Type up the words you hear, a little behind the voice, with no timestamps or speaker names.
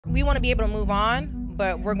we want to be able to move on,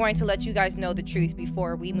 but we're going to let you guys know the truth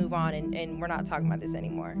before we move on, and we're not talking about this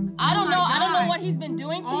anymore. I don't know. I don't know what he's been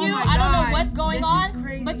doing to you. I don't know what's going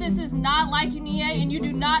on, but this is not like you, Nia, and you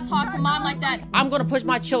do not talk to Mom like that. I'm going to push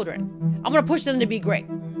my children. I'm going to push them to be great.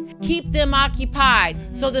 Keep them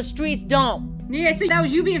occupied so the streets don't. Nia, so that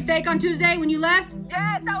was you being fake on Tuesday when you left?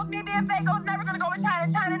 Yes, that was me being fake. I was never gonna go with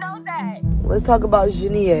China. China knows that. Let's talk about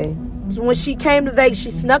Janie. When she came to Vegas,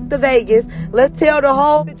 she snuck to Vegas. Let's tell the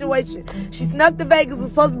whole situation. She snuck to Vegas. Was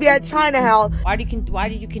supposed to be at China House. Why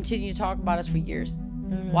did you continue to talk about us for years?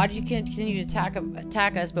 Why did you continue to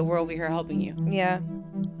attack us, but we're over here helping you? Yeah.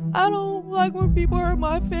 I don't like when people hurt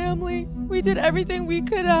my family. We did everything we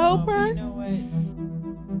could to help her. You know what?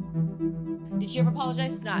 Did she ever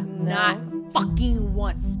apologize? Not fucking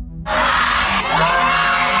once.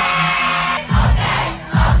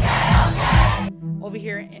 Over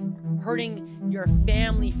here hurting your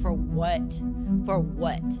family for what? For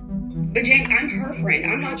what? But James, I'm her friend.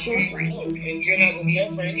 I'm not your friend. And you're not gonna be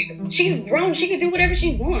her friend either. She's grown. She can do whatever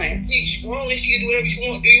she wants. She's grown and she can do whatever she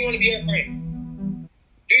wants. Do you want to be her friend?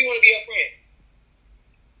 Do you want to be her friend?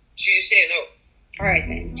 She just said no. All right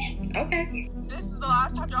then. Okay. This is the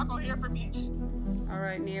last time y'all gonna hear from me. All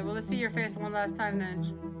right, Nia. Well, let's see your face one last time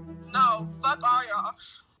then. No, fuck all y'all.